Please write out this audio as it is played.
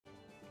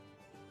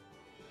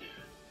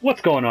What's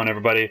going on,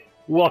 everybody?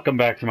 Welcome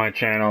back to my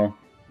channel.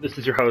 This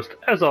is your host,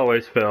 as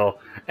always, Phil,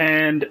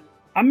 and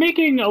I'm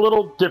making a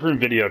little different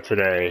video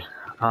today.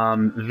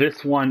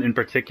 This one in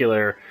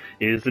particular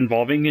is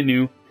involving a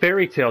new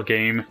fairy tale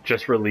game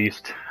just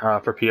released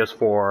for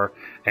PS4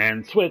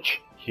 and Switch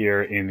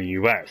here in the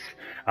US.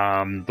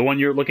 The one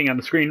you're looking at on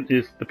the screen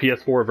is the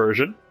PS4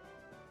 version.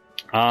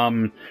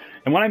 And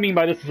what I mean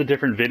by this is a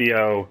different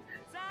video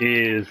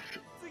is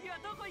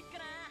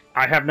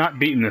I have not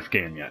beaten this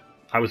game yet.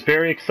 I was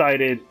very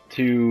excited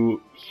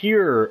to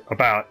hear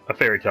about a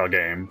fairy tale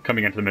game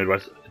coming into the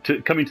Midwest,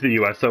 coming to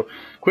the US. So,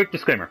 quick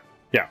disclaimer: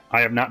 yeah,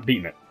 I have not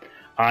beaten it.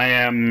 I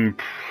am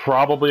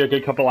probably a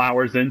good couple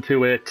hours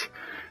into it.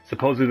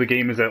 Supposedly the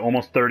game is at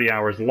almost 30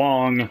 hours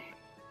long,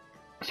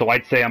 so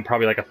I'd say I'm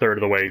probably like a third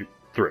of the way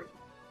through.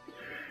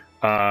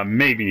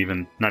 Maybe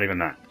even not even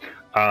that.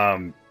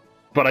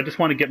 But I just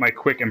want to get my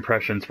quick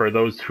impressions for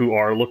those who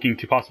are looking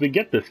to possibly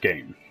get this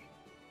game.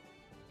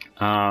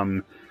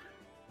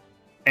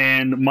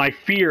 And my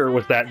fear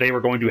was that they were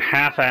going to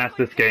half-ass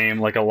this game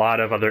like a lot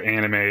of other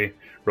anime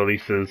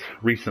releases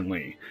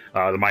recently.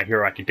 The My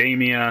Hero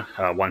Academia,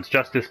 One's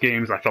Justice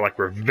games, I felt like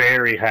were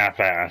very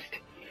half-assed,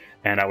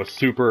 and I was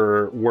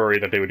super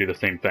worried that they would do the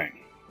same thing.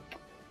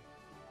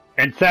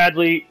 And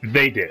sadly,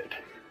 they did.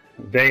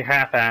 They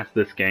half-assed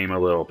this game a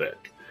little bit.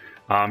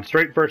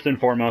 Straight first and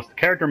foremost, the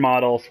character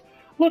models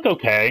look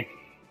okay.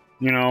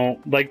 You know,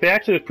 like, they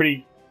actually look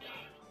pretty,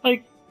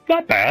 like,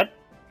 not bad.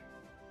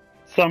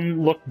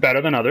 Some look better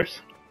than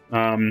others.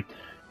 For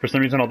some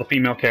reason, all the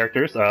female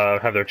characters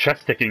have their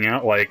chest sticking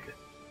out like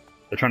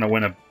they're trying to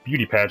win a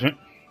beauty pageant.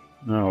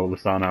 Oh,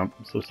 Lisana, I'm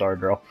so sorry,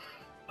 girl.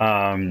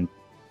 What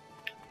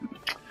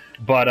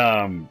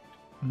I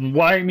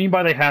mean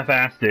by they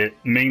half-assed it,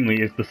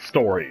 mainly, is the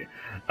story.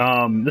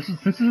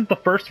 Since this is the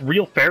first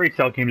real fairy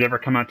tale game to ever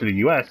come out to the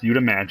US, you'd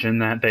imagine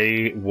that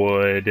they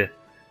would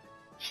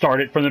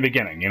start it from the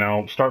beginning, you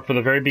know, start from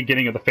the very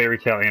beginning of the fairy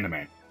tale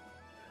anime.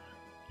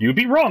 You'd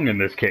be wrong in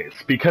this case,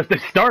 because they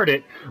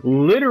started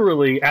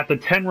literally at the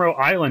Tenro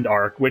Island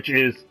arc, which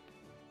is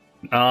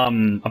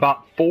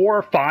about 4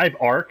 or 5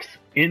 arcs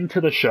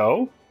into the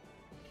show.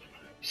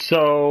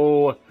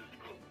 So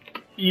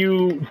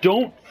if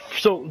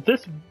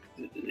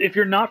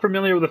you're not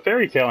familiar with the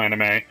fairy tale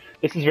anime,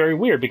 this is very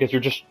weird because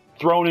you're just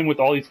thrown in with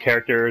all these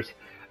characters.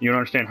 You don't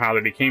understand how they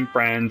became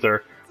friends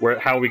or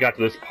how we got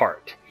to this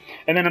part.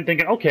 And then I'm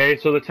thinking, okay,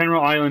 so the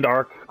Tenro Island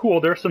arc,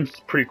 cool, there's some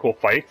pretty cool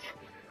fights.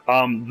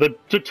 The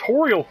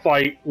tutorial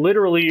fight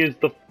literally is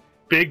the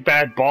big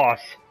bad boss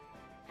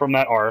from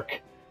that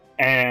arc,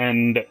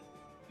 and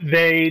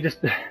it's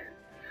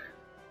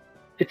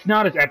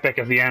not as epic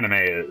as the anime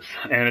is,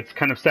 and it's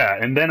kind of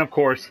sad. And then, of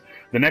course,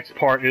 the next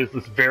part is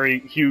this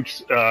very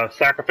huge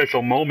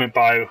sacrificial moment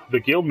by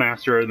the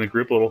guildmaster in the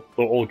group, little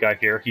old guy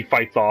here. He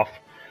fights off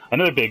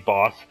another big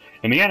boss.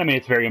 In the anime,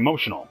 it's very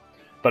emotional,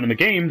 but in the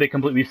game, they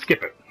completely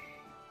skip it.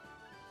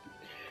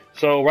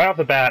 So right off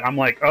the bat, I'm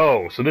like,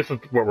 oh, so this is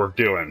what we're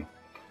doing.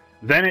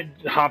 Then it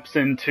hops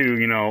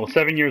into,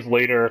 7 years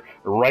later,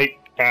 right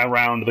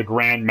around the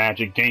Grand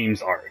Magic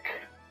Games arc,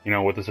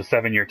 with this a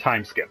 7-year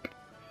time skip.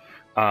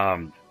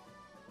 Right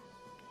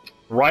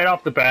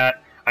off the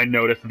bat, I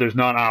noticed that there's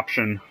not an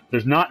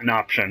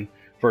option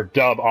for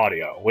dub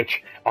audio,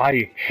 which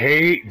I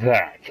hate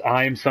that.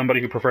 I am somebody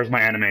who prefers my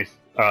anime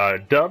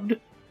dubbed.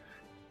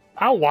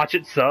 I'll watch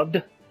it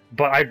subbed,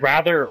 but I'd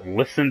rather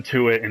listen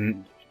to it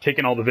and take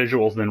in all the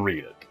visuals than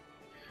read it.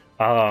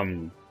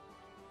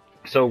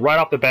 So right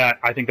off the bat,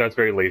 I think that's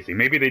very lazy.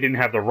 Maybe they didn't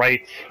have the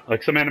rights.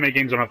 Like, some anime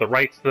games don't have the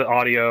rights to the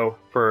audio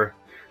for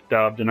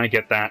dubbed, and I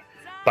get that.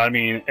 But I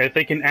mean, if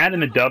they can add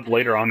in a dub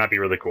later on, that'd be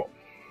really cool.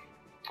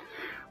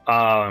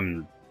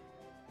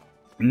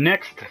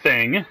 Next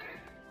thing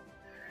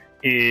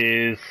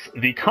is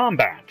the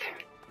combat.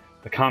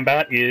 The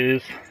combat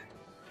is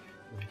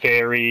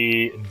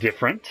very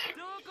different.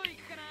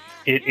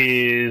 It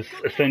is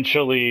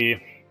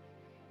essentially...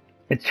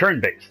 It's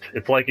turn-based.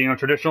 It's like,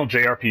 traditional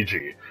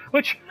JRPG.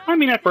 Which, I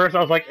mean, at first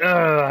I was like,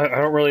 I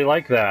don't really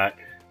like that.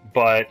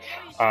 But,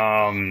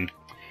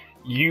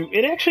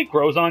 it actually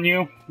grows on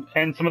you,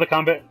 and some of the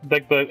combat,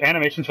 like, the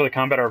animations for the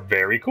combat are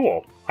very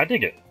cool. I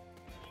dig it.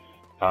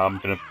 I'm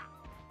gonna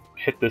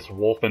hit this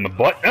wolf in the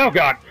butt. Oh,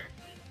 God!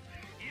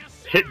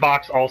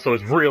 Hitbox also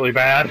is really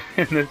bad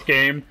in this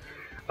game,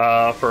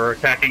 for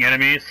attacking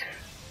enemies.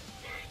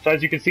 So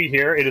as you can see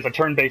here, it is a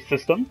turn-based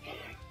system.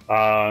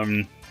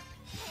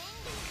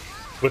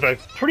 With a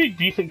pretty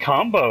decent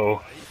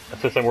combo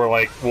system where,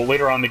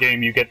 later on in the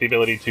game, you get the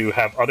ability to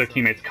have other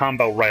teammates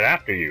combo right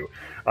after you.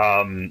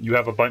 You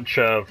have a bunch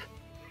of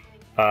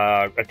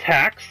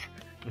attacks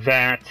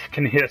that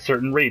can hit a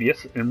certain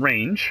radius and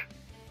range.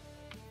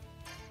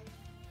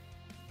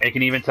 It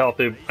can even tell if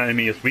the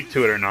enemy is weak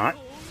to it or not.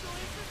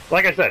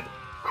 Like I said,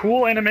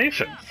 cool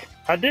animations.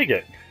 I dig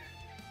it.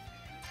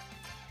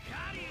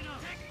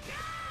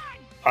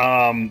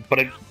 But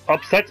it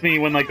upsets me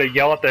when, they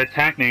yell at the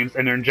attack names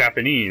and they're in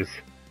Japanese.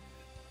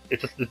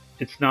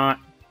 It's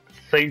not the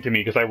same to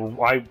me, because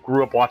I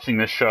grew up watching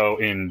this show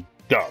in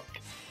dubbed,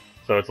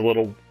 so it's a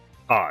little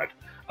odd.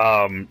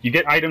 You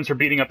get items for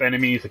beating up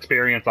enemies,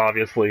 experience,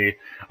 obviously.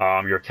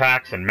 Your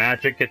attacks and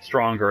magic get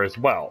stronger as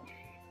well.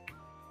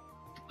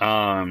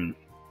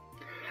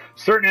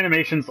 Certain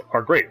animations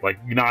are great,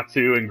 like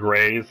Natsu and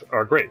Gray's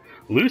are great.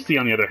 Lucy,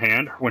 on the other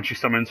hand, when she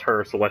summons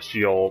her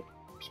celestial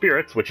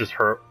spirits, which is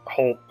her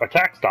whole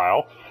attack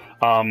style,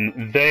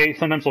 they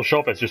sometimes will show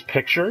up as just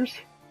pictures,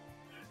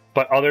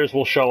 but others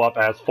will show up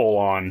as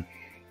full-on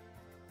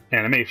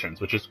animations,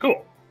 which is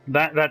cool.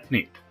 That's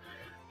neat.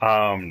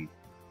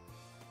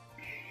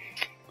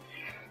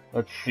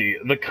 Let's see.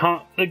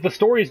 The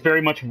story is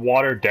very much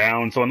watered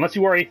down, so unless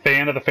you are a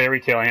fan of the fairy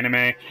tale anime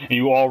and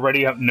you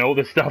already know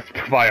this stuff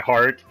by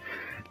heart,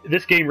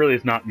 this game really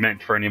is not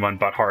meant for anyone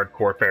but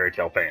hardcore fairy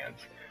tale fans.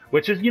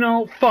 Which is,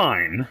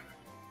 fine.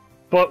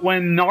 But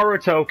when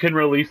Naruto can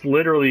release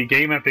literally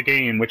game after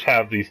game, which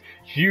have these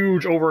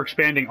huge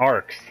overexpanding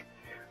arcs,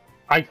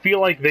 I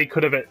feel like they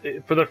could have,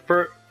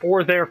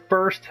 for their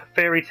first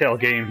fairy tale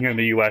game here in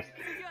the US,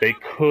 they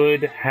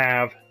could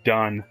have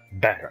done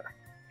better.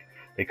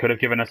 They could have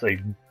given us a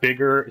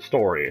bigger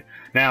story.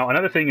 Now,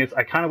 another thing is,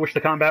 I kind of wish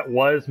the combat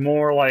was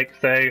more like,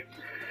 say,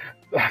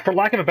 for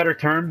lack of a better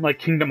term, like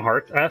Kingdom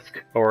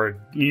Hearts-esque, or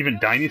even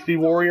Dynasty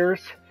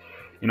Warriors.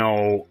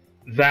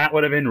 That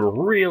would have been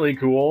really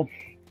cool.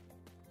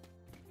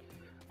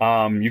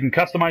 You can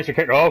customize your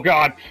character. Oh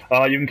god!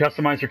 You can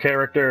customize your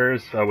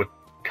characters with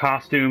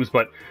costumes,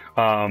 but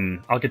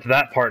I'll get to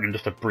that part in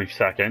just a brief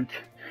second.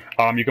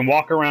 You can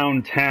walk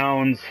around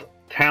towns.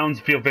 Towns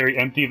feel very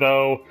empty,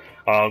 though.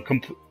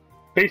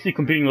 Basically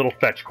completing little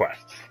fetch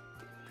quests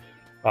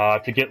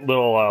to get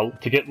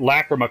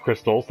lacrima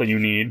crystals that you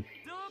need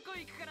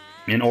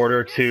in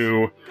order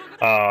to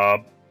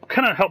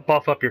kind of help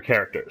buff up your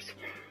characters.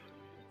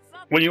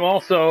 When you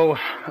also,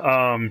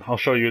 I'll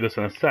show you this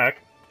in a sec.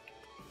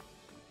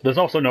 There's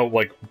also no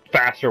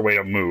faster way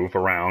to move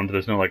around.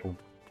 There's no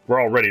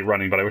we're already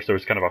running, but I wish there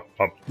was kind of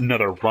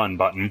another run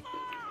button.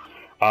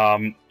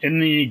 In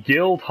the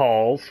guild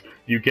halls,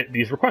 you get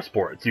these request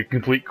boards. You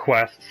complete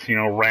quests,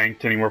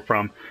 ranked anywhere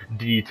from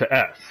D to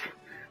S.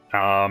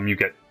 You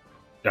get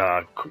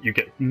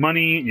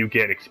money, you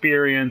get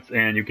experience,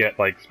 and you get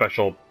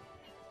special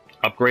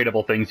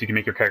upgradable things you can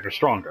make your character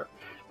stronger,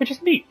 which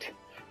is neat.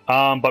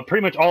 But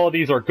pretty much all of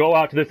these are go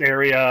out to this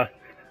area,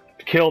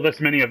 kill this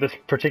many of this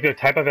particular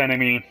type of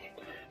enemy,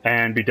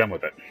 and be done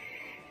with it.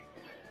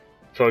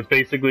 So it's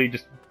basically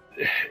just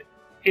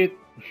I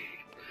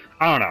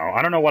don't know.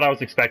 I don't know what I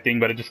was expecting,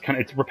 but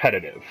it's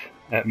repetitive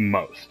at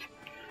most.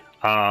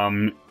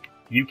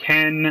 You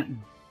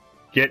can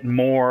get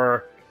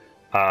more.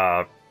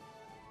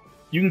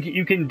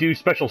 You can do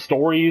special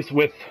stories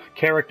with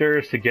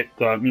characters to get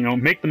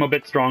make them a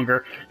bit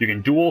stronger. You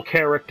can duel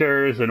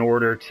characters in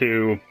order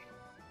to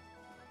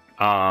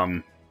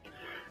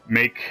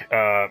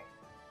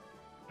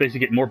basically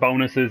get more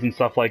bonuses and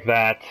stuff like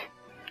that.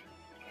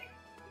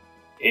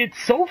 It's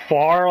so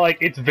far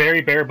it's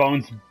very bare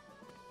bones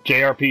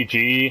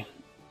JRPG,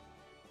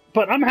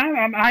 but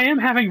I am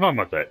having fun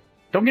with it.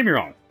 Don't get me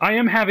wrong. I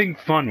am having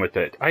fun with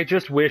it. I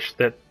just wish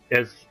that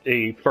as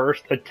a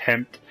first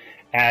attempt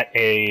at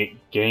a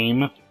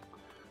game,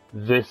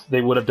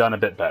 they would have done a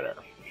bit better.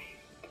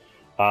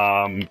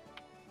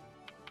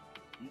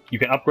 You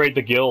can upgrade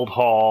the guild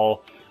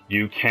hall.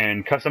 You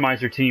can customize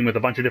your team with a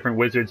bunch of different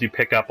wizards you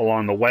pick up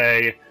along the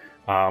way,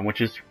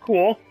 which is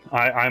cool.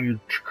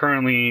 I'm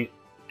currently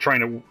trying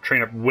to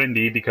train up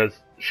Wendy because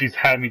she's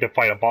had me to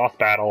fight a boss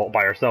battle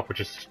by herself, which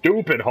is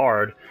stupid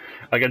hard,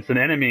 against an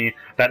enemy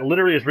that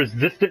literally is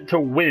resistant to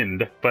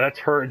wind, but that's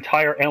her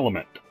entire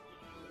element.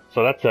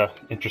 So that's a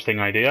interesting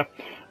idea.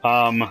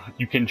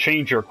 You can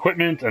change your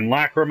equipment and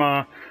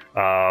lacrima,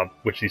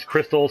 which these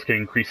crystals can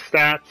increase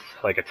stats,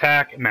 like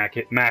attack, max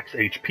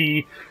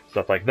HP,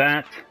 stuff like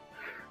that.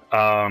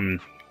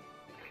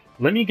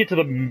 Let me get to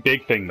the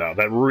big thing, though,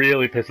 that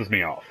really pisses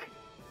me off.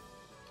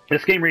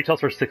 This game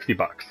retails for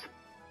 $60.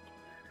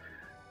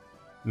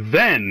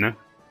 Then,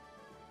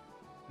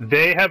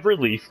 they have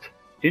released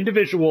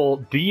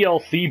individual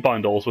DLC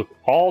bundles with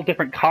all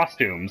different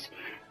costumes.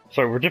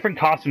 So, for different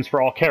costumes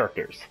for all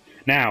characters.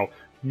 Now,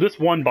 this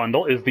one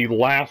bundle is the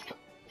last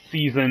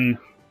season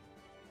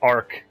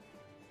arc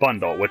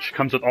bundle, which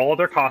comes with all of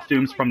their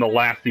costumes from the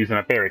last season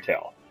of Fairy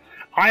Tail.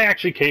 I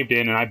actually caved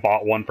in and I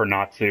bought one for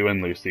Natsu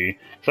and Lucy,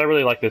 because I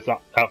really like this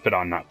outfit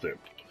on Natsu.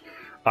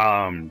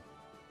 The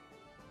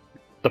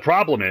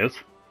problem is,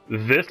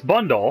 this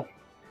bundle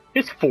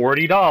is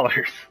 $40.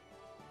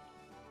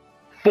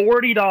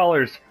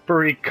 $40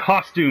 for a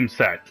costume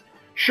set.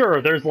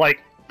 Sure, there's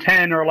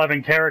 10 or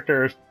 11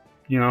 characters,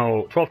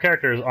 12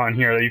 characters on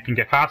here that you can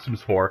get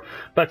costumes for,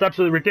 but it's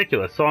absolutely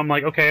ridiculous. So I'm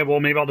like, okay, well,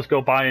 maybe I'll just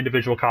go buy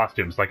individual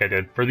costumes like I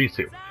did for these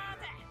two.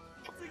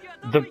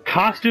 The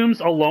costumes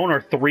alone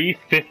are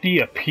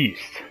 $3.50 a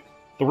piece.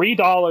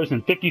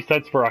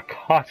 $3.50 for a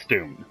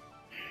costume.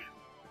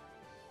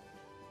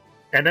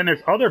 And then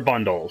there's other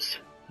bundles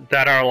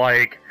that are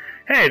like,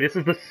 hey, this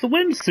is the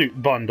swimsuit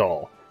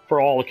bundle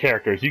for all the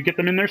characters. You get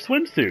them in their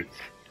swimsuits.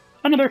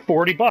 Another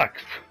 $40.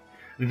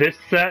 This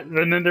set,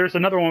 and then there's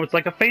another one that's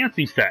like a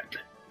fancy set.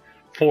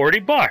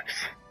 $40.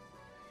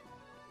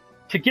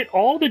 to get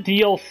all the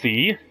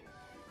DLC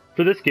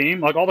for this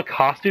game, like all the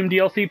costume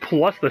DLC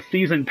plus the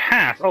season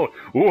pass.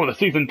 The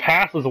season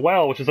pass as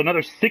well, which is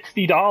another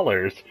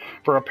 $60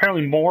 for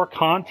apparently more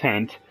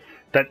content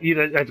that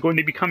either is going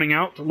to be coming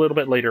out a little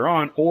bit later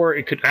on, or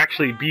it could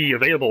actually be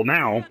available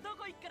now.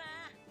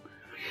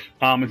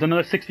 It's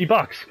another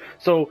 $60.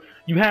 So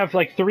you have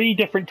like 3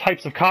 different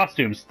types of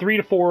costumes, 3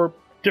 to 4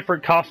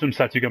 different costume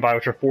sets you can buy,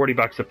 which are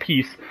 $40 a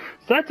piece.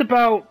 So that's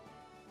about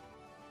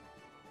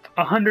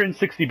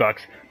 $160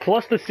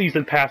 plus the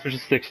season pass, which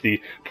is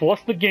 $60,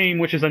 plus the game,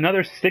 which is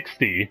another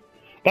 $60.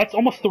 That's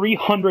almost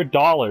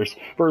 $300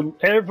 for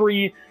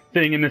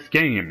everything in this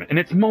game, and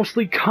it's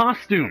mostly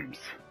costumes.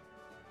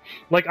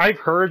 Like, I've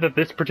heard that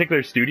this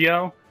particular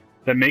studio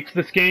that makes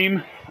this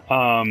game,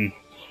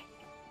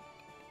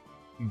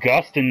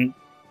 Gust and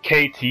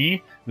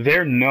KT,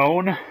 they're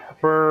known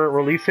for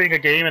releasing a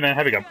game and then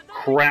having a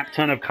crap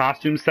ton of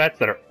costume sets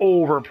that are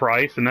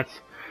overpriced, and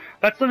that's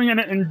something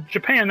in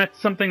Japan, that's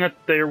something that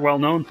they're well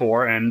known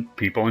for, and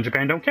people in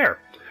Japan don't care.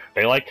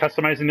 They like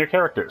customizing their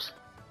characters.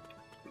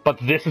 But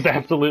this is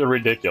absolutely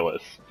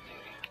ridiculous.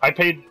 I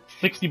paid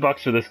 $60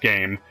 for this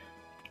game.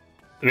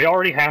 They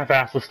already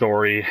half-assed the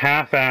story,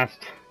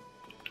 half-assed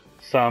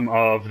some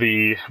of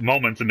the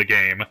moments in the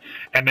game,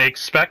 and they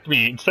expect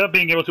me, instead of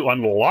being able to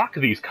unlock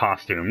these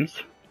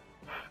costumes,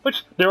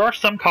 which there are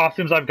some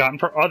costumes I've gotten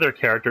for other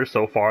characters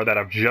so far that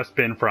have just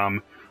been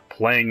from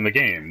playing the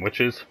game, which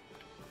is,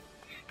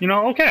 you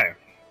know, okay.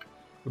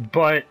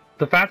 But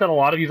the fact that a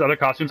lot of these other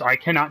costumes I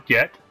cannot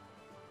get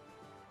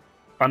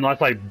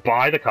unless I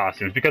buy the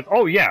costumes, because,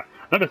 oh yeah,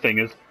 another thing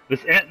is,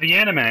 the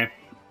anime,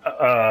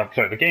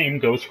 the game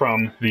goes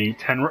from the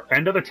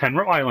end of the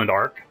Tenro Island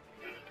arc,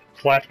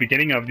 /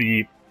 beginning of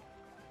the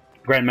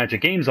Grand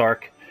Magic Games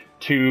arc,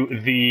 to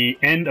the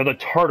end of the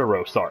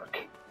Tartaros arc,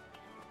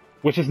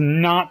 which is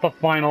not the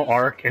final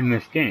arc in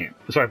this game.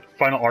 Sorry,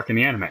 final arc in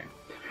the anime.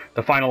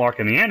 The final arc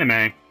in the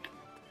anime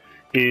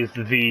is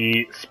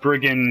the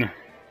Spriggan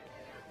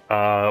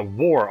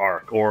War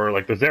arc, or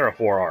like the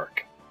Zeraphor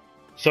arc.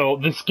 So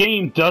this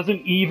game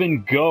doesn't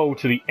even go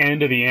to the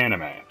end of the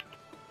anime.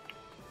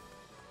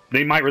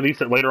 They might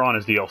release it later on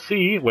as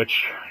DLC,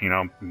 which, you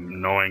know,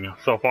 knowing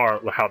so far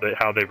how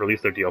they've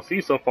released their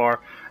DLC so far,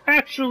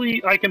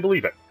 actually, I can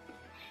believe it.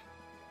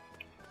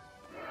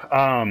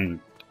 And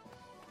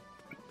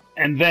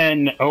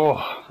then,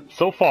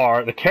 so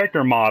far, the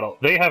character model,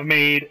 they have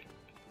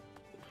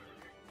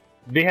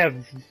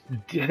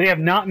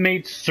not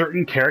made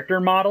certain character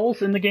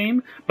models in the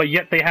game, but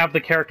yet they have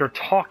the character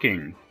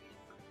talking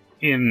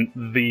in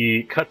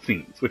the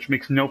cutscenes, which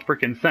makes no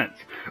freaking sense.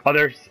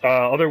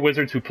 Other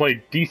wizards who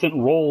played decent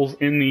roles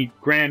in the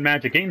Grand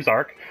Magic Games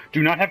arc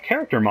do not have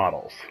character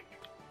models.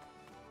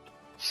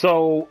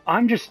 So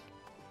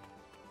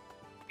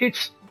they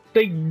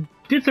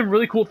did some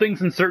really cool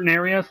things in certain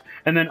areas,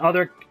 and then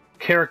other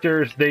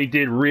characters, they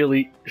did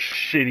really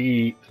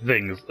shitty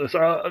things. So,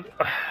 I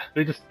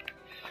don't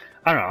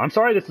know. I'm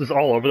sorry this is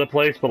all over the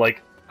place, but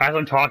like, as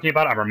I'm talking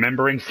about it, I'm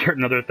remembering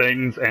certain other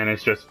things, and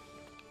it's just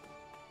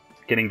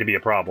getting to be a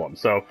problem.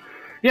 So,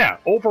 yeah,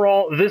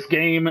 overall, this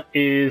game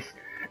it's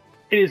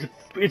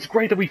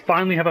great that we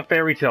finally have a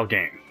Fairy Tail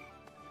game.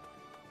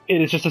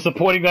 It is just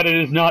disappointing that it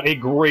is not a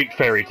great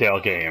Fairy Tail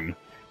game.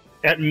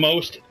 At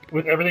most,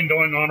 with everything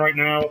going on right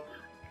now,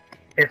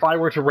 if I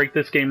were to rate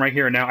this game right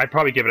here and now, I'd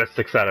probably give it a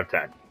 6 out of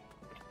 10.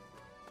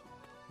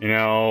 You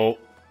know,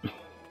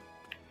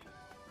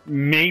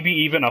 maybe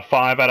even a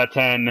 5 out of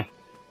 10,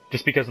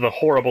 just because of the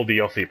horrible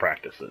DLC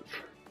practices.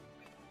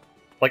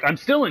 Like, I'm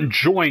still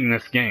enjoying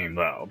this game,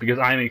 though, because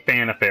I'm a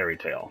fan of Fairy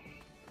Tail.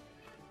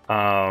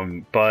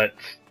 But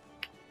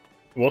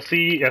we'll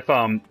see if,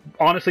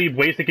 honestly,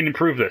 ways they can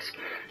improve this.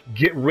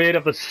 Get rid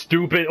of the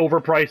stupid,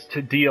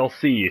 overpriced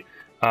DLC.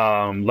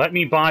 Let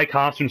me buy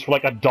costumes for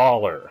like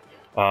 $1.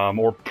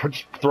 Or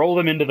just throw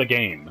them into the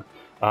game.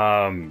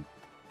 Add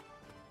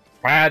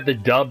the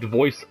dubbed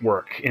voice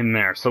work in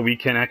there, so we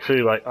can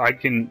actually, like, I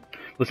can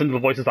listen to the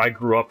voices I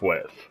grew up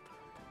with.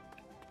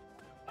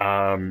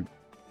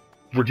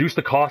 Reduce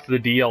the cost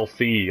of the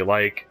DLC,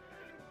 like,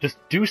 just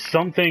do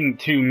something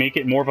to make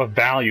it more of a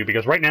value,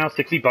 because right now,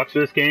 $60 for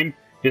this game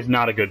is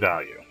not a good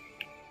value.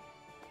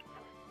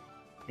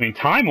 I mean,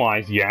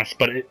 time-wise, yes,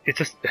 but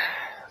it's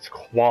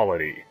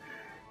quality.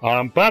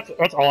 But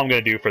that's all I'm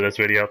going to do for this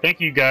video. Thank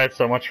you guys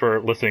so much for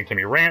listening to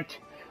me rant.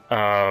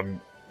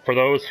 For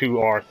those who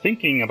are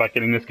thinking about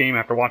getting this game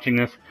after watching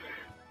this,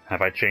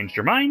 have I changed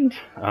your mind?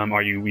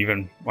 Are you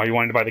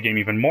wanting to buy the game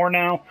even more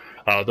now?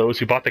 Those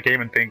who bought the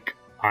game and think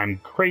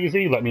I'm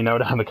crazy, let me know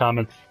down in the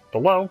comments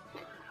below.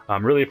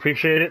 Really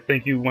appreciate it.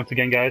 Thank you once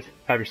again, guys.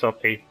 Have yourself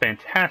a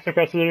fantastic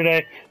rest of the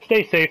day.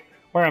 Stay safe,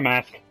 wear a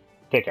mask,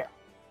 take care.